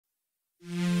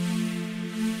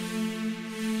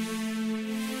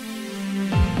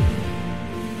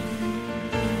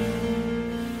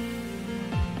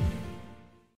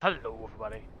Hello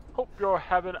everybody, hope you're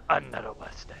having another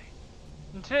blessed day.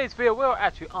 In today's video we're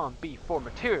actually on B4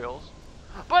 materials,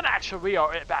 but actually we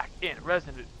are back in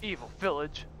Resident Evil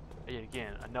Village. Yet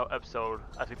again, another episode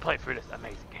as we play through this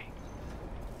amazing game.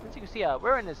 As you can see,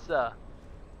 we're in this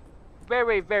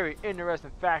very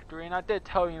interesting factory, and I did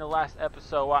tell you in the last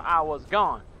episode while I was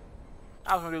gone,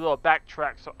 I was going to do a little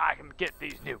backtrack so I can get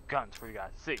these new guns for you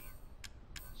guys to see.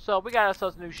 So we got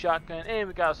ourselves a new shotgun, and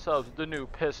we got ourselves the new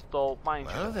pistol. Mind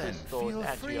you, the pistol is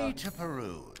actually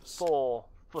full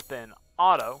flipping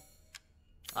auto.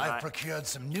 I've procured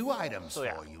some new items for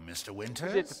you, Mr. Winters.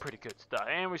 We did some pretty good stuff,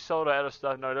 and we sold the other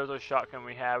stuff. No, there's a shotgun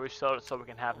we had. We sold it so we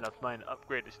can have enough money to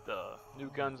upgrade the new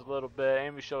guns a little bit,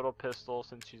 and we sold a pistol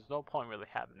since there's no point really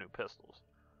having new pistols.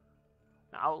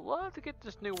 Now I would love to get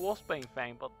this new Wolfsbane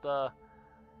thing, but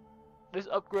this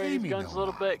upgrading guns a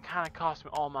little bit kind of cost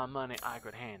me all my money I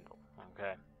could handle.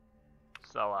 Okay,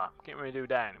 so can't really do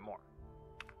that anymore.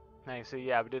 Now you see,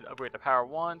 yeah, we did upgrade the power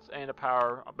once, and the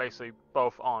power basically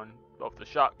both on both the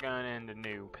shotgun and the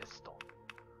new pistol.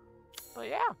 But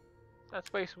yeah, that's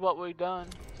basically what we've done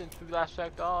since we last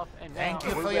checked off, and now thank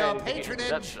you we're for your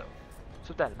patronage. So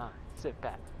with that in mind, sit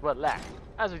back, relax,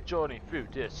 as we journey through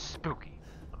this spooky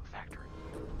factory.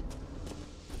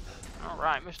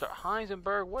 Alright, Mr.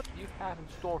 Heisenberg, what do you have in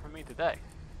store for me today?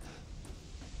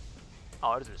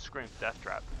 Oh, it is a scream death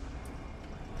trap.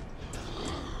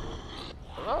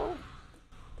 Hello?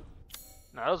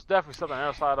 No, there's definitely something on the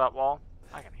other side of that wall.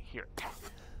 I can hear it.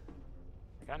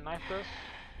 I got a knife this?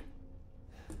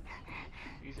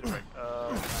 Easy to break.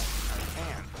 I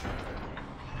can.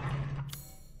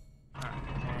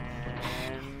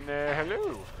 And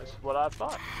hello. This is what I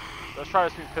thought. Let's try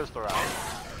this new pistol out.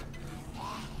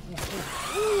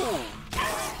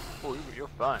 Ooh, you're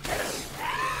fun.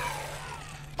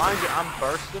 Mind you, I'm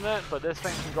bursting it, but this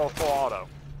thing can go full auto.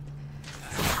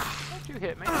 Don't you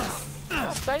hit me?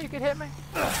 Don't say you could hit me.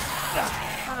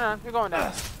 No, you're going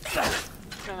down.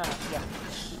 No, yeah.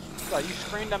 So you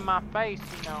screamed in my face,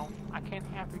 you know. I can't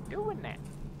have you doing that.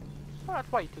 Well, that's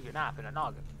why you took your knife in the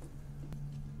noggin.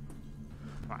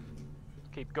 Come on.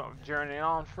 Keep going, journeying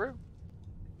on through.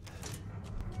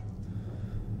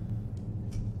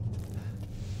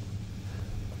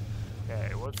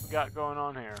 Okay, what's we got going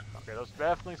on here? Okay, there's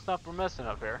definitely stuff we're missing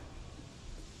up here.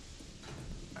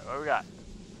 Alright, what we got?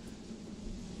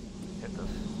 Hit this.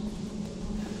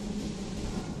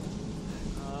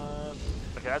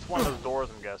 Okay, that's one of those doors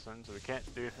I'm guessing, so we can't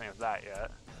do anything with that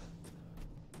yet.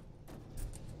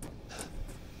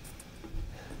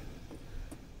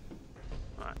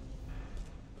 Alright.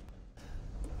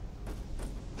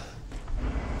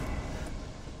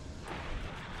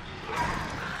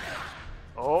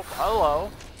 Oh, hello.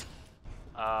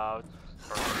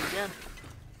 First again.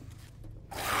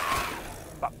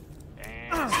 Bop.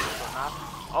 And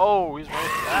oh, he's ready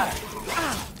for that.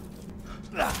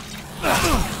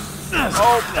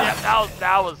 Oh, yeah,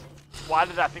 that was. Why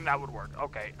did I think that would work?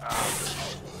 Okay.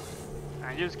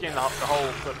 And you're just getting the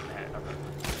whole clip in the head. Okay.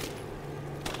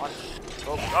 What?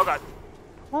 Oh god.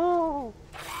 Woo!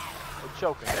 We're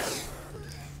choking.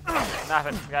 Knife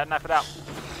it. We gotta knife it out.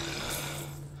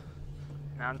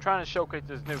 Now I'm trying to showcase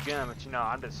this new gun, but you know,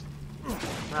 I'm just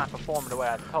not performing the way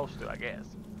I'm supposed to, I guess.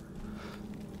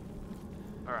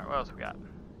 Alright, what else we got?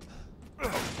 Oh,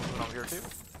 something over here too.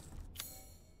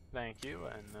 Thank you,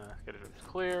 and get it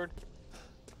cleared.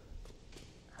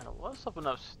 And there was something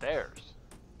upstairs.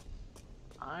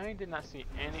 I did not see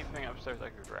anything upstairs I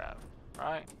could grab,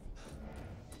 right?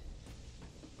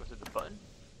 Was it the button?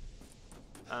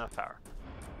 Enough power.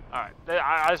 Alright,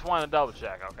 I just wanted to double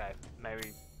check, okay.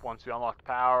 Maybe once we unlock the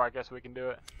power, I guess we can do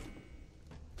it.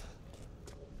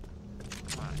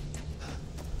 Alright.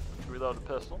 Reload the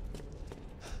pistol.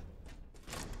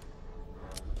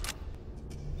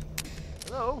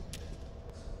 Hello?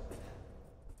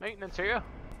 Maintenance here.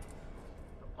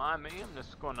 Don't mind me, I'm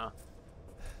just gonna,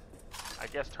 I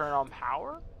guess, turn on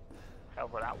power?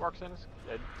 However that works in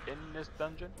this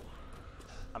dungeon.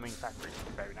 I mean factory.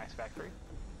 Very nice factory.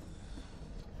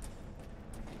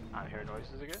 I'm hearing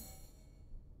noises again.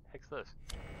 Heck's this?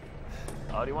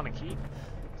 Oh, do you want a key?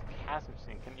 It's a chasm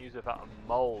machine. Can't use it without a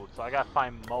mold, so I gotta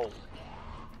find mold.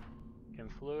 Chem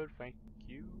fluid, thank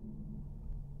you.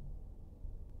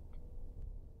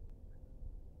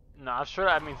 No, I'm sure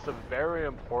that means something very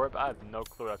important, but I have no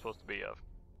clue what that's supposed to be of.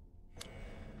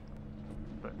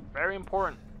 But very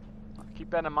important.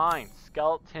 Keep that in mind.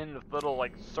 Skeleton with little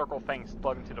like circle things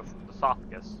plugged into the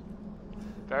esophagus.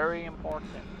 Very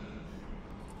important.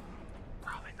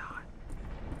 Probably not.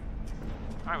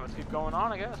 Alright, let's keep going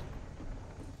on, I guess.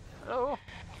 Hello.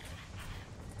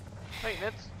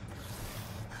 Maintenance.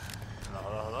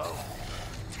 Hello, hello.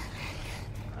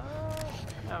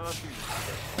 let's use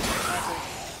this.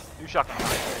 You shotgun.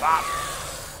 Bop.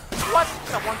 What?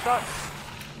 Got one shot?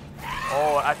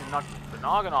 Oh, I actually knocked the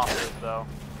noggin off this though.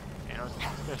 You know, it's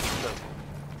just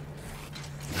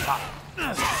bop.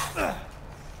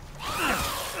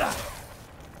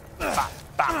 Bop.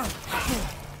 Bop.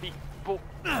 Beep. Boop.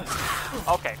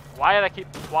 Okay, why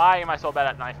am I so bad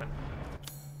at knifing?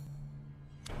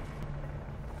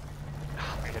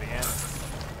 Make it again.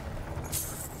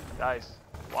 Guys,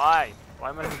 why? Why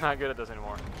am I not good at this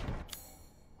anymore?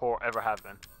 Or ever have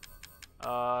been? That's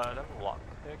a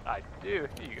lockpick. I do.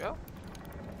 Here you go.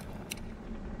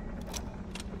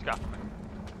 What you got for me?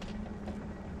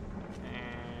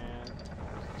 And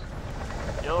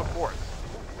yellow quartz.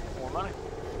 More money.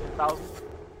 10,000.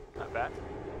 Not bad.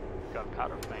 Got a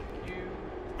powder. Thank you.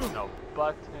 No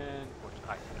button, which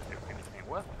I can't do anything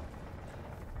with.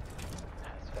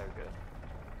 That's very good.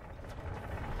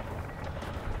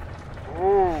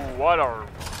 Ooh, what a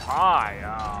high.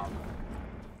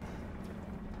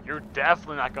 You're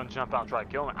definitely not gonna jump out and try to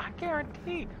kill me. I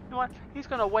guarantee. You know what? He's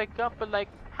gonna wake up and like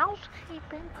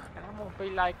housekeeping, and I'm gonna be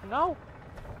like, no,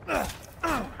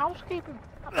 housekeeping.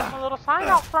 I put a little sign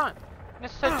out front, and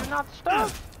it said do not disturb.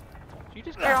 So you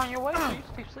just carry on your way. So you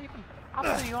just keep sleeping.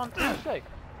 I'll see you on Tuesday.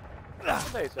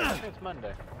 Today, so I think it's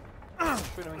Monday. I'm sure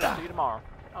we can see you tomorrow.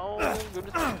 Oh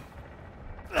goodness me.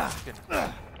 Goodness.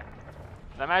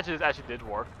 Now imagine this actually did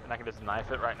work, and I can just knife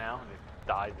it right now, and it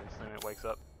dies instantly when it wakes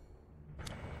up.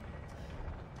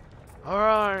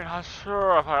 Alright, I'm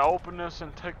sure if I open this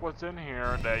and take what's in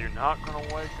here, that you're not gonna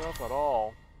wake up at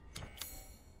all.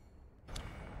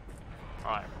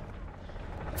 Alright.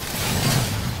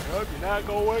 Yep, you're not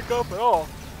gonna wake up at all.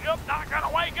 Yep, not gonna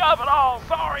wake up at all.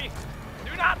 Sorry.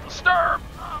 Do not disturb.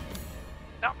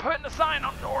 Not putting the sign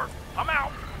on the door. I'm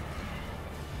out.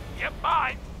 Yep,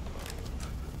 bye.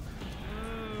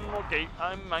 Okay,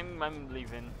 I'm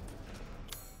leaving.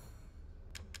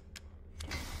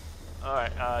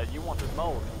 Alright, you want this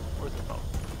mode? Where's the mode?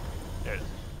 There it is.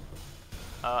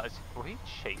 Will he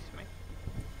chase me?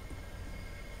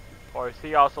 Or is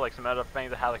he also like some other thing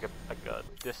that has like a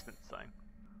distance thing?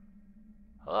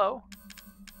 Hello?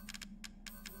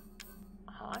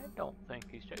 I don't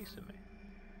think he's chasing me.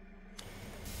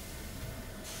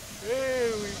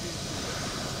 Hey, we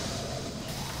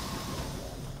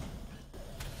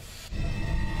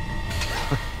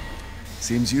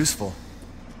Seems useful.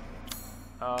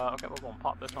 Okay, we're gonna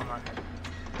pop this one right here.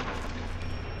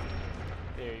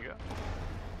 There you go.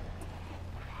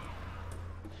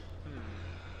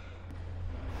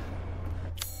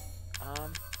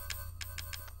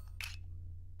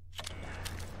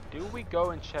 Do we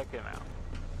go and check him out?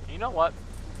 You know what?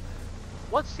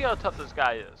 Let's see how tough this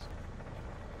guy is.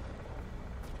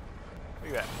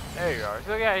 Look at that. There you are.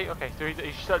 So yeah, okay, so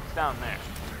he shuts down there.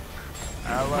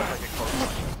 Alright, let's get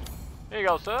close. There you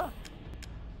go, sir.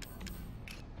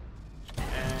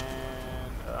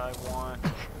 And I want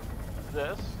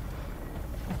this.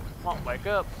 Come on, wake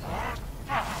up.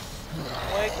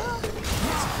 Wake up. Don't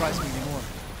surprise me anymore.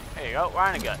 There you go,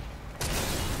 right in the gut.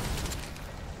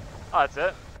 Oh, that's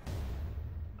it.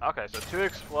 Okay, so 2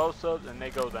 explosives and they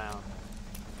go down.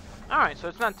 Alright, so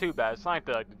it's not too bad. It's not like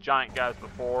the giant guys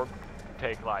before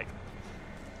take like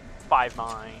 5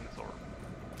 mines or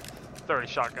 30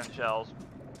 shotgun shells.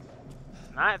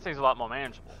 Now that thing's a lot more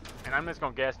manageable. And I'm just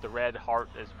gonna guess the red heart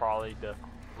is probably the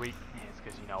weakness,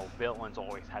 because you know villains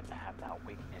always have to have that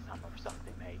weakness on the stuff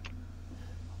they make.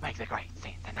 Makes a great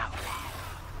scene to know.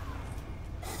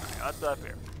 Okay, what's up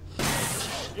here?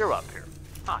 You're up here.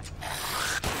 Hi.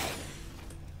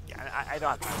 Yeah, I don't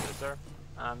have time for this, sir.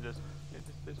 I'm just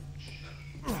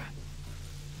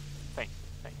thank you.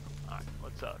 Alright,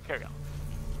 let's carry on.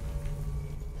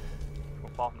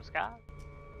 We'll fall from the sky.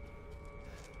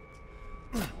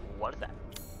 What is that?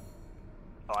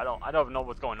 Oh, I don't know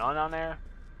what's going on down there,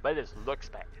 but it just looks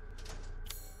bad.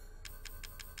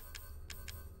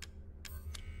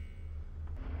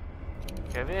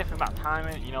 Okay, if anything about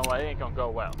timing, you know what, it ain't gonna go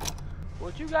well.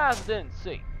 What you guys didn't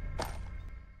see.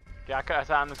 Okay,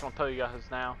 I'm just gonna tell you guys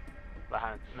this now, but I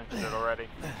haven't mentioned it already.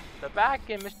 So back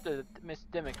in Miss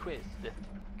Demequist's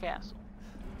castle,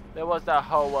 there was that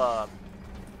whole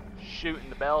shooting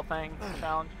the bell thing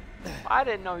challenge. I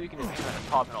didn't know you can just turn the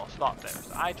top and all stop there.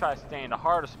 So I tried to stay in the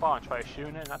hardest spot and try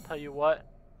shooting it, and I tell you what,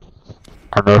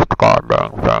 I missed the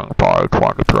goddamn thing probably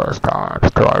 20 plus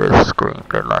times till I just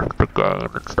screamed and left the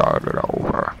game and started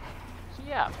over. so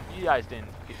yeah, you guys didn't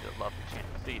get the lovely chance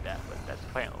to see that, but that's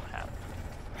apparently what happened.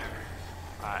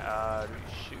 Alright, do we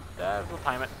shoot that? We'll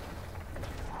time it.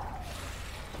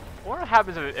 I wonder what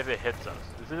happens if it hits us.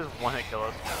 Is it just one hit kill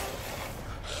us?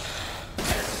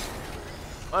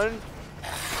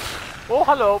 Oh,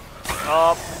 hello.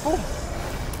 Boom.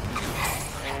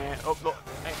 And, oh, look.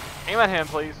 Aim at him,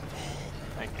 please.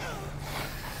 Thank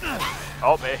you.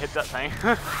 Oh, it hit that thing.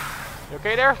 You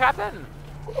okay there, Captain?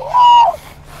 Oh!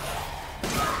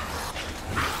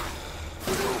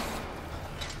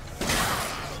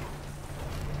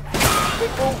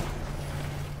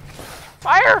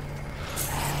 Fire!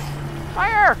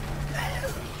 Fire!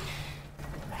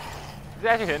 Is he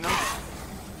actually hitting him?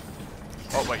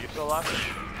 Oh, wait, you're still alive?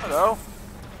 Hello?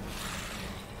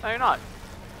 No, you're not.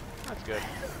 That's good.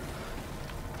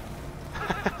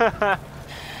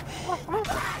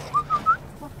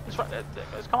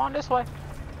 Let's come on this way.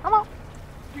 Come on.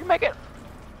 You can make it.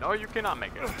 No, you cannot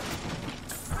make it.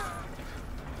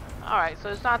 Alright, so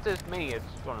it's not just me, it's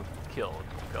gonna kill.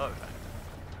 It's gonna go.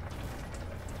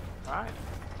 Alright.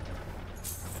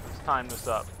 Let's time this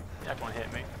up. You're not gonna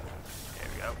hit me. There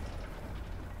we go.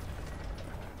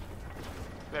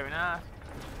 Very nice.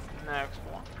 Next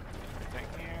one. Anything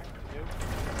here? Nope.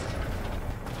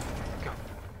 Go.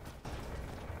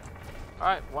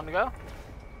 Alright, one to go.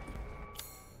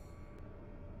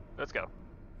 Let's go.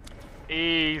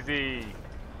 Easy.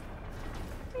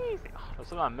 Easy. Oh, there's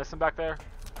something I'm missing back there.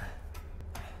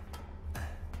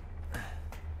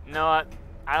 You know what?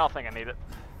 I don't think I need it.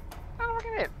 I don't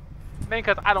think I need it. Mainly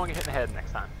because I don't get hit in the head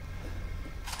next time.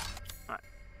 Alright.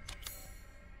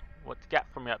 What's got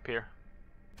for me up here?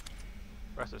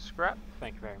 Rest of scrap.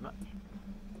 Thank you very much.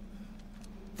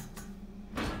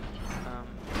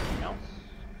 Anything else?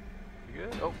 You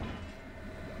good? Oh.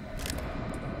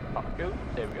 Pop go.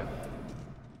 There we go.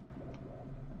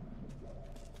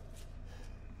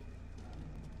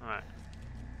 Alright.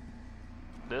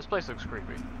 This place looks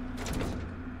creepy.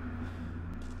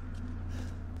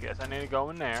 Guess I need to go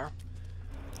in there.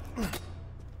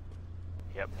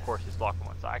 Yep, of course it's locked on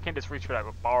one side. I can't just reach for that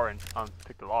bar and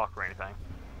pick the lock or anything.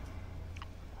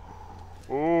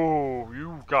 Oh,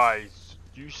 you guys,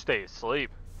 you stay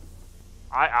asleep.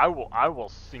 I will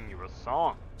sing you a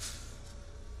song.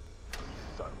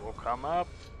 Sun will come up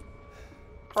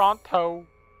pronto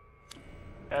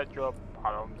at your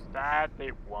bottoms that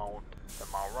it won't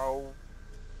tomorrow.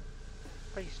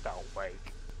 Please don't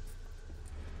wake.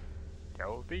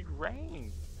 There'll be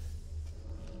rain.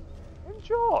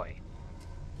 Enjoy.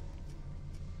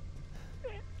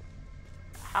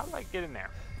 How do I get in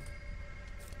there?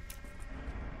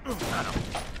 I don't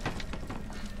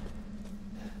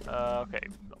know. Okay,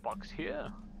 the box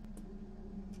here.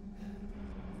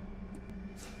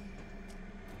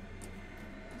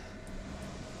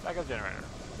 Backup generator.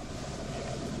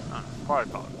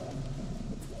 Quiet power.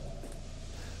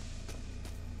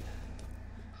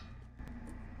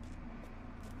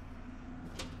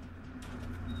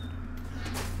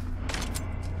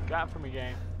 Got it for me,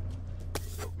 game.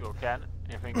 Go cat.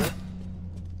 Anything good?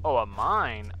 Oh, a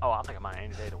mine. Oh, I'll take a mine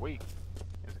any day of the week.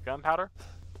 Is it gunpowder?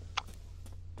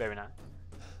 Very nice.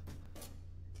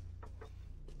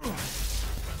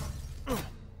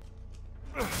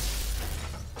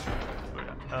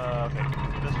 Okay.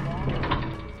 This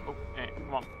one. Oh, hey,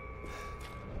 come on.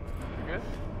 You good?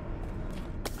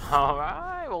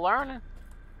 Alright, we're learning.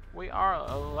 We are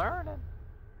learning.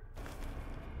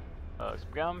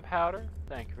 Some gunpowder.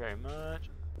 Thank you very much.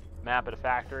 Map of the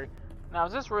factory. Now,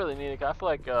 is this really needed? I feel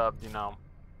like, you know,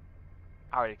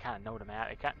 I already kind of know the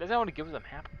map. Does it only give us a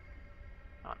map?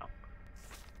 I don't know.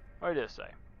 What did it say?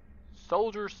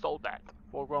 Soldiers sold that.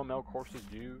 Full-grown milk horses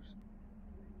used.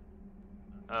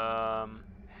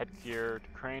 Headgear to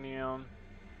cranium.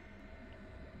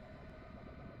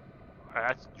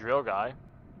 That's the drill guy.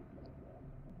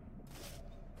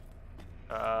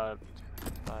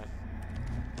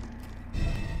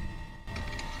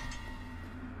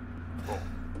 Cool.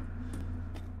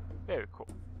 Very cool.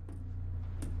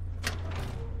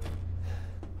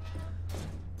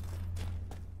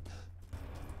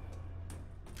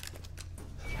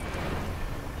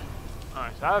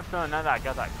 Alright, so I have a feeling now that I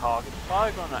got that cog, it's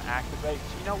probably going to activate.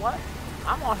 So you know what?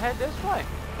 I'm going to head this way.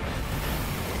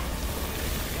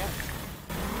 Yeah.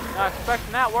 Not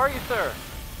expecting that, were you, sir?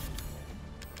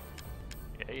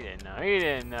 Yeah, he didn't know. He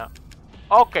didn't know.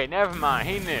 Okay, never mind.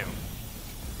 He knew.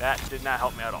 That did not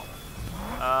help me at all.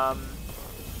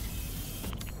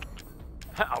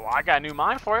 Oh, I got a new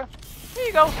mine for you. Here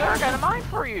you go, sir. I got a mine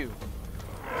for you.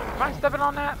 Mind stepping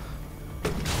on that?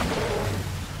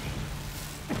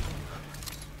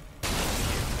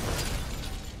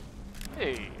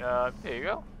 Hey, here you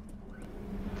go.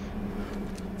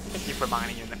 Thank you for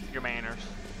minding your manners.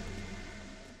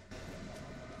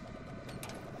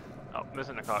 Oh,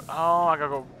 missing the card. Oh, I gotta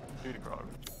go do the card.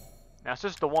 Now it's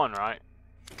just the one, right?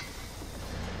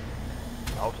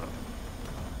 I hope so.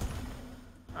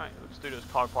 Alright, let's do this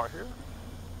cog part here.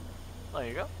 There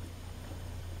you go.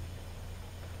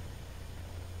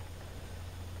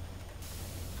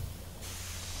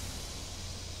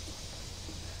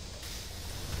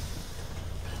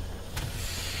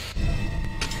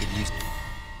 Could use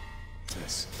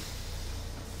this.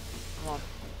 Come on.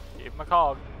 Give my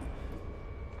cog.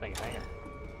 Thank you, hanger.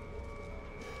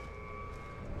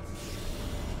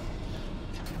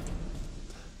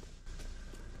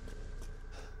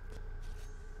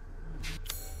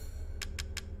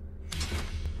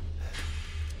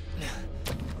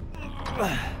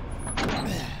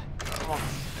 Come on.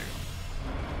 There you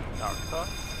go. Dark cut.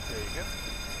 There you go.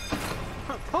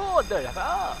 Pull it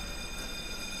up.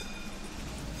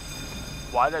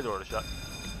 Why is that door shut?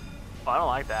 Oh, I don't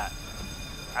like that.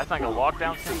 That's like a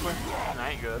lockdown sequence.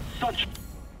 That ain't good. Such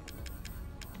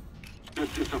a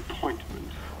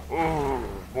disappointment. Ooh,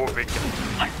 more victims.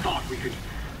 I thought we could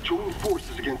join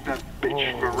forces against that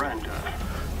bitch Miranda.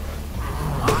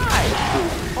 Hi!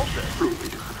 Hold this. Truly.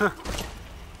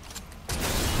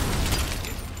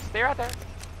 Stay right there.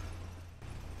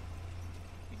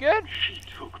 You good? She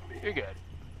took me. You're good.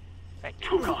 Thank you.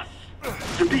 Took us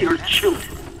to be her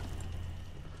children.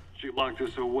 She locked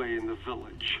us away in the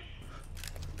village.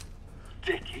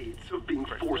 Decades of being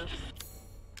forced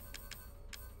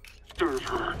to serve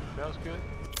her. That was good.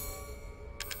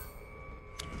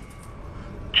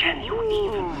 Can you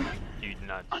even You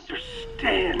nuts.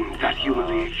 understand that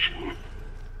humiliation?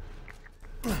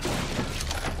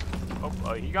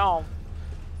 Oh, he gone.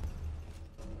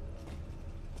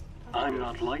 I'm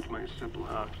not like my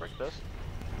siblings. Break this.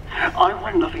 I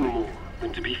want nothing more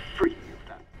than to be free of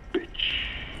that bitch.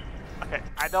 Okay,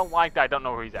 I don't like that. I don't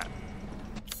know where he's at.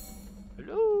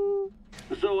 Hello?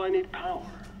 So I need power.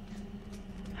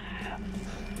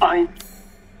 I'm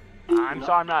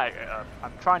sorry, I'm not.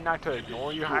 I'm trying not to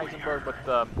ignore you, Heisenberg,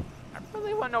 but I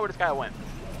really want to know where this guy went.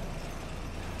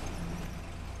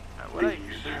 What are you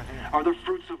These doing here? are the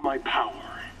fruits of my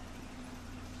power.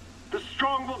 The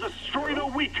strong will destroy the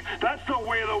weak. That's the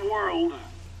way of the world.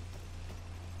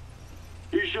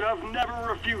 You should have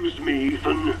never refused me,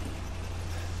 Ethan.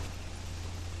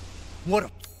 What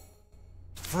a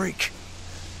freak.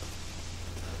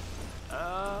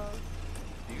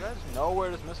 Do you guys know where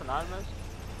this missing item is?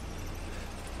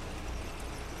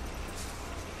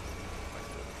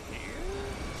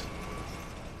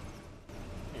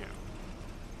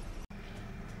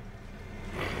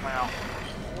 Well,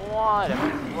 whatever.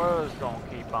 We're just gonna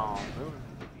keep on moving.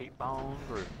 Keep on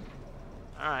grooving.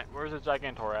 Alright, where's the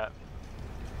Gigantor at?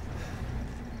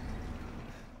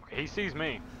 Okay, he sees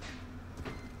me.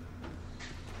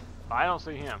 I don't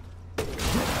see him.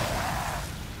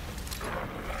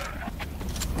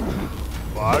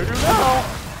 I do now.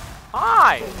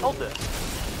 Hi! Hold this.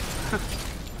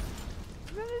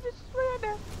 Just right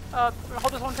there.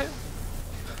 Hold this one too.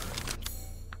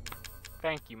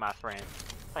 Thank you, my friend.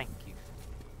 Thank you.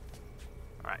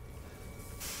 Alright.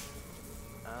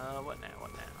 What now?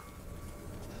 What now?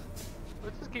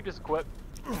 Let's just keep this equipped.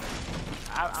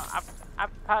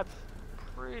 I've had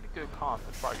pretty good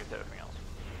confidence before I get to everything else.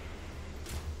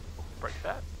 Break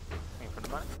that. Aim for the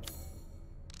money.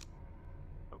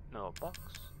 Oh, no box.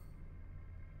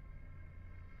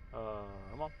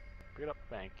 Come on. Pick it up.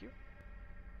 Thank you.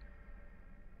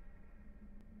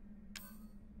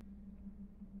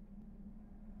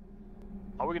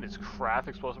 Are we gonna just craft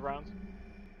explosive rounds?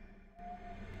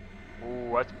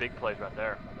 Ooh, that's a big place right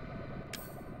there.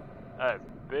 That is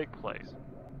a big place.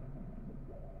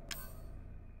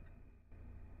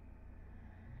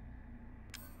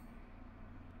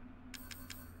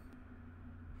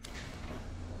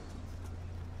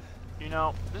 You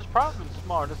know, this is probably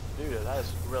smart just to do this. I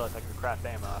just realized I could craft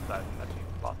ammo after I actually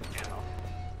bought the ammo.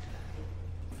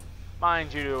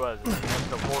 Mind you, it was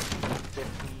the 14,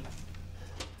 15.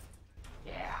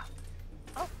 Yeah.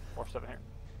 Oh, more stuff in here.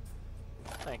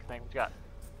 Thank, what you got?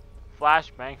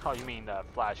 Flashbang? Oh, you mean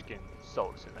Flash getting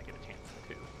sold as soon as I get a chance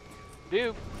to.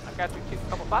 Dude, I got you a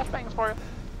couple flashbangs for you.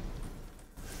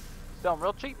 Sell them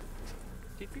real cheap.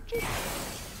 Cheap.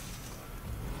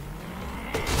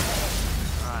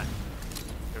 Alright.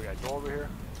 Here we got a door over here.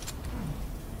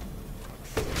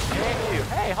 Hey, you.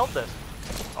 Hey, hold this.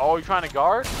 Oh, you trying to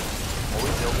guard? Oh,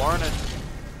 you're still learning.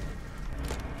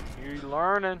 You're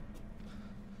learning.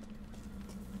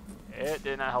 It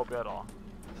did not help you at all.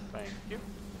 Thank you.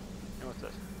 And what's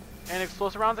this? And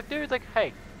explosive rounds. Like, dude, like,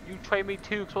 hey, you trade me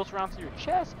 2 explosive rounds to your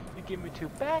chest. You give me 2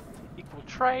 back. Equal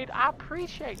trade. I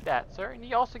appreciate that, sir. And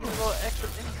you also give me a little extra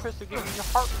interest of giving your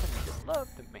heart to me, your love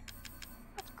to me.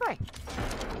 That's great.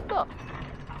 Look.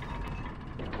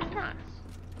 Nice.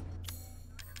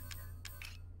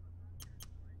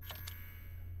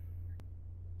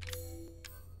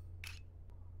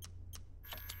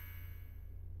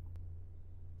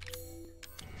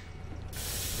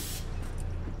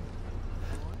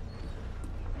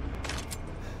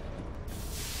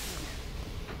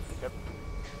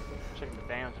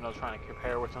 was trying to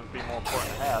compare which ones would be more important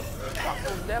to have.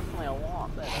 This is definitely a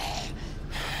lot better.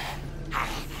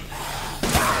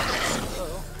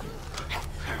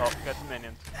 Oh, got the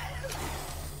minions.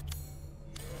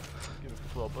 Give it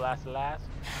a little blast of last.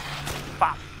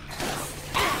 Pop!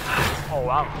 Oh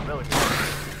wow, really good.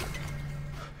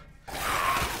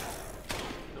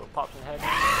 Little pops in the head.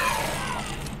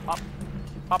 Pop.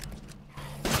 Pop.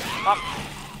 Pop.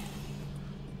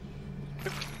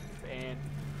 And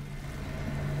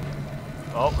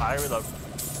oh, I reload.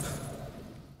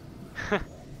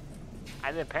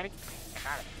 I didn't panic. I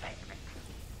gotta panic.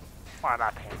 Why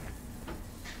not panic?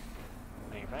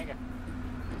 I ain't panicking.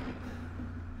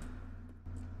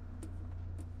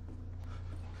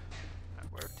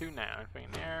 Where to now?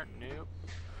 Anything there? Nope.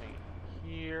 Anything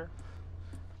here?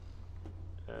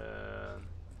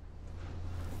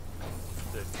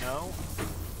 No.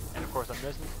 And of course I'm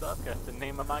missing stuff. That's the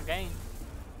name of my game.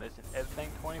 Missing everything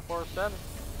 24/7.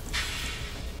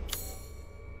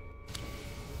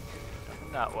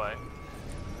 Nothing that way.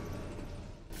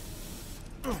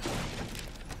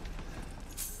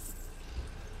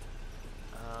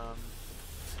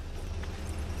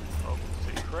 Oh,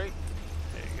 see crate.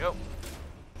 There you go.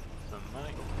 Some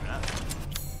money. Open that.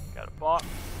 Got a box.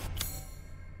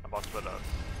 A box with a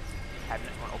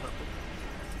cabinet. Want to open it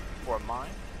for mine?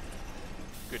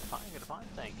 Good find. Good find.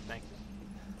 Thank you. Thank you.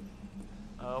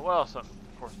 What else? Of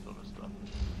course, other stuff.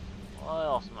 What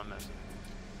else am I missing?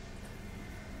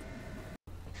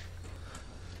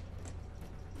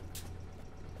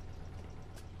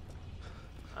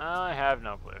 I have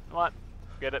no clue. What?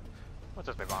 Get it? What's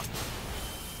this big on?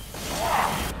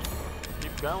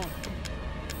 Keep going.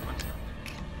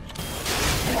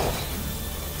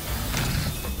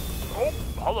 Oh,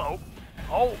 hello.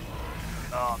 Oh.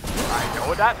 I know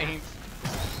what that means.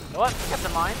 You know what? Get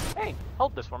in mind. Hey,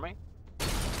 hold this for me.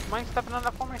 Mind stepping on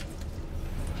that for me?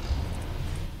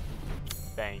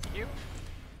 Thank you.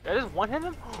 That is one hit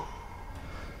him?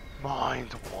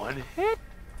 Mine's one hit?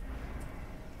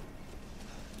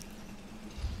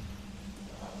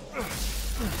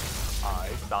 I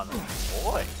found a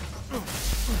boy.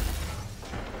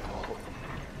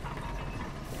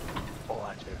 Oh,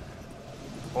 I do.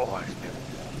 Oh, I do.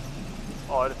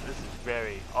 Oh, this is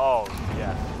very. Oh,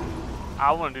 yeah.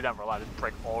 I want to do that for a lot. Just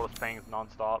break all the things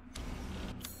non-stop.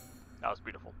 That was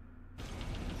beautiful.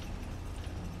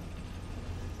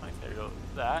 Right, there goes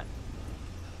that.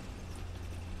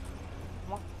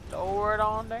 Come on, lower it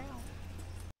on down.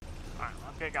 Alright,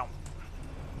 let's get going.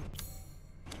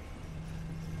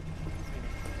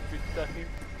 Good stuff here.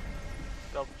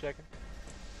 Double checking.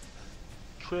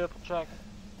 Triple checking.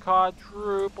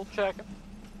 Quadruple checking.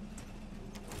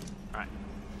 Alright.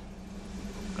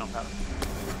 Gunpowder.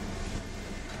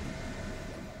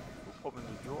 Open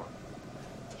the door.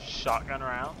 Shotgun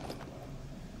round.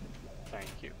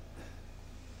 Thank you.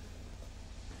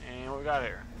 And what we got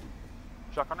here?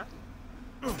 Shotgun round?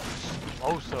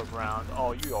 Explosive round.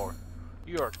 Oh, you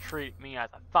are treating me as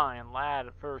a fine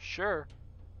lad for sure.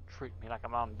 Treat me like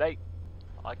I'm on a date.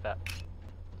 I like that.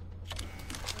 I'm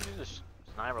gonna do this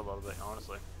sniper a little bit,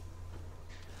 honestly.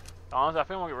 Honestly, I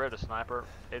think I'm gonna get rid of the sniper.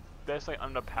 It's basically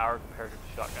underpowered compared to the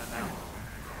shotgun now.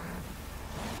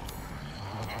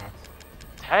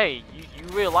 Hey, you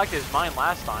really liked his mine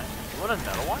last time. You want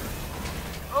another one?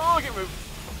 Oh, get moved.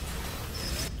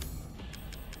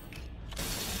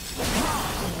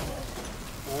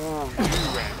 Oh,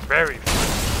 you ran very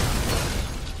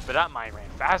fast. But that mine ran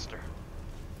faster.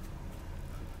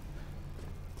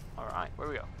 Alright, where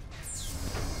we go?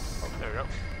 Oh, there we go.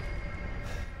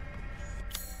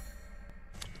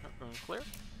 Room clear.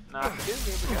 Now, here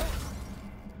we go.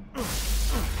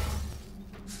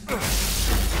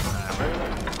 Where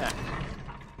next?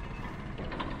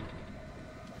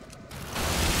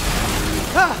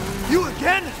 Ah! You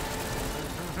again?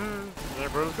 Yeah,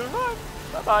 bro's gonna run.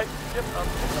 Bye bye. Yep.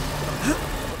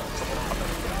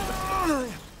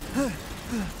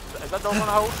 Is that the one I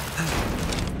hold?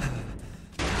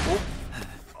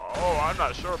 Oh, I'm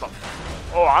not sure about.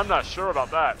 Oh, I'm not sure about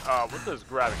that. What does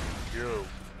grabbing do?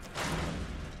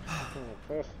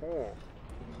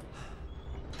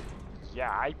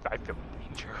 Yeah, I feel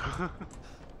danger.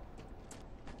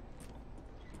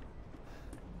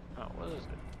 Oh, what is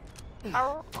it?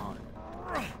 Power on.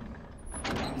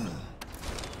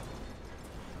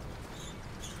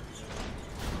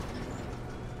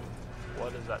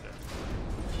 What does that do?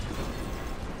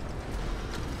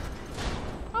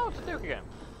 Oh, it's a Duke again.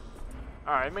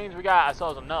 Alright, it means we got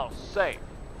ourselves another safe.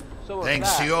 So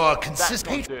thanks to your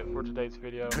consistent patronage for today's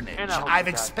video. I've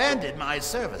expanded my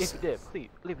services. If you did, please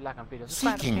leave a like on videos.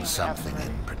 Seeking something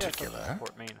in particular?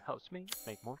 Support me and helps me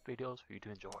make more videos for you to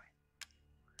enjoy.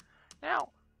 Now,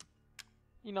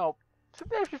 you know, some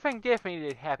interesting definitely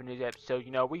did happen in this episode.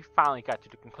 You know, we finally got to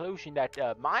the conclusion that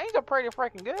mines are pretty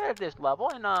freaking good at this level,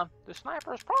 and the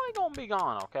sniper is probably gonna be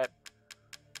gone. Okay.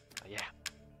 But yeah,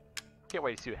 can't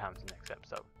wait to see what happens in the next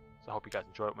episode. So I hope you guys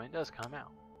enjoy it when it does come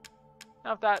out.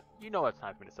 Now, with that, you know what it's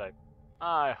time for me to say.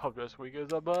 I hope this week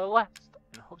is a blast,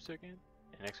 and I hope to see you again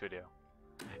in the next video.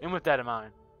 And with that in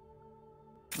mind,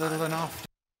 Little enough.